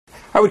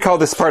I would call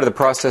this part of the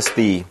process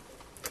the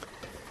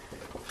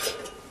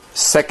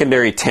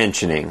secondary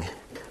tensioning.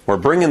 We're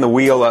bringing the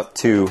wheel up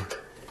to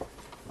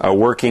a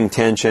working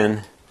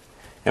tension,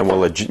 and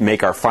we'll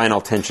make our final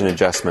tension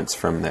adjustments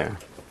from there.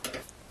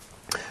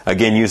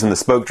 Again, using the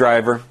spoke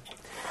driver,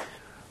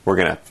 we're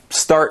going to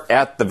start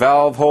at the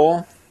valve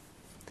hole.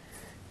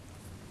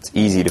 It's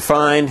easy to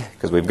find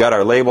because we've got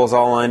our labels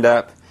all lined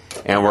up,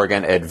 and we're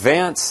going to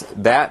advance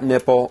that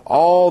nipple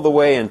all the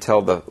way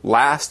until the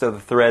last of the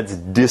threads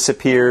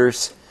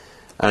disappears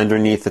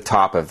underneath the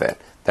top of it.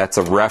 That's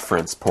a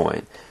reference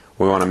point.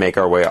 We want to make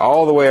our way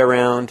all the way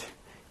around,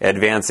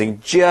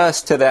 advancing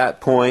just to that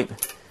point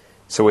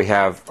so we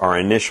have our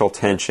initial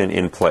tension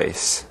in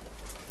place.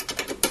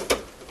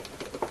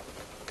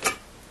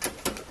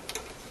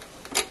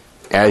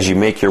 As you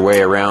make your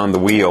way around the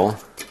wheel,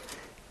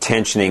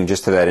 tensioning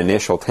just to that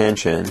initial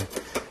tension,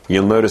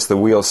 you'll notice the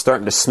wheel's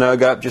starting to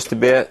snug up just a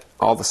bit,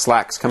 all the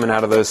slack's coming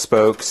out of those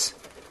spokes,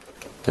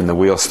 and the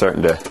wheel's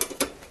starting to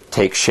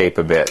take shape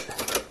a bit.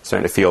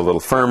 Starting to feel a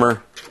little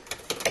firmer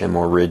and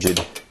more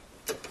rigid.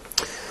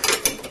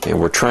 And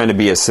we're trying to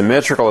be as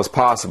symmetrical as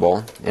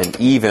possible and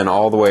even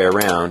all the way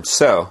around.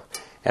 So,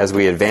 as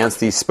we advance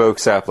these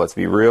spokes up, let's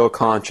be real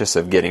conscious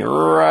of getting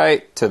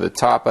right to the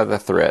top of the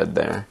thread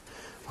there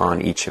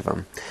on each of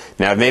them.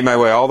 Now I've made my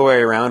way all the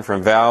way around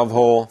from valve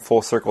hole,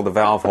 full circle to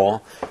valve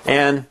hole,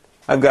 and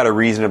I've got a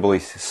reasonably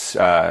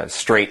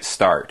straight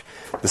start.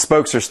 The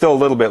spokes are still a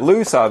little bit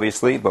loose,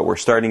 obviously, but we're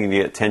starting to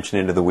get tension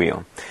into the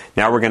wheel.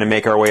 Now we're going to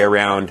make our way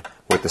around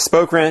with the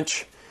spoke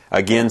wrench,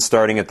 again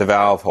starting at the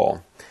valve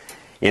hole.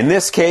 In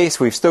this case,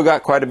 we've still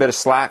got quite a bit of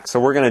slack, so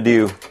we're going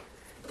to do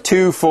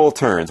 2 full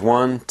turns,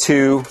 1,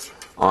 2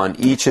 on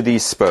each of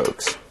these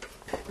spokes.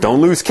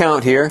 Don't lose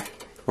count here.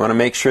 We want to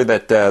make sure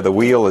that the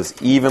wheel is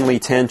evenly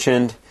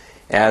tensioned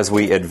as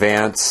we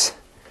advance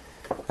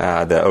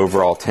the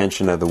overall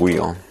tension of the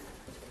wheel.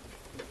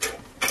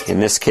 In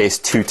this case,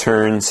 2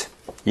 turns.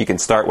 You can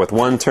start with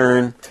 1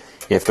 turn.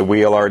 If the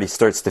wheel already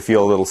starts to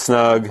feel a little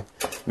snug,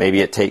 maybe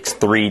it takes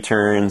 3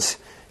 turns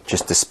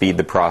just to speed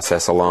the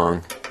process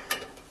along.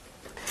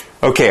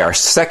 Okay, our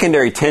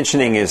secondary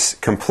tensioning is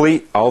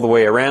complete all the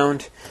way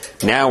around.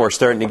 Now we're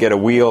starting to get a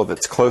wheel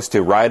that's close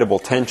to rideable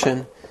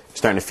tension.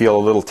 Starting to feel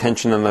a little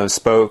tension in those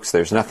spokes.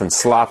 There's nothing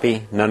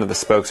sloppy. None of the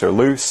spokes are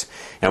loose.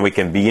 And we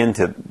can begin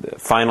to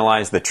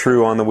finalize the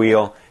true on the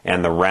wheel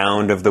and the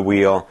round of the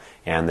wheel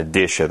and the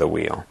dish of the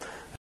wheel.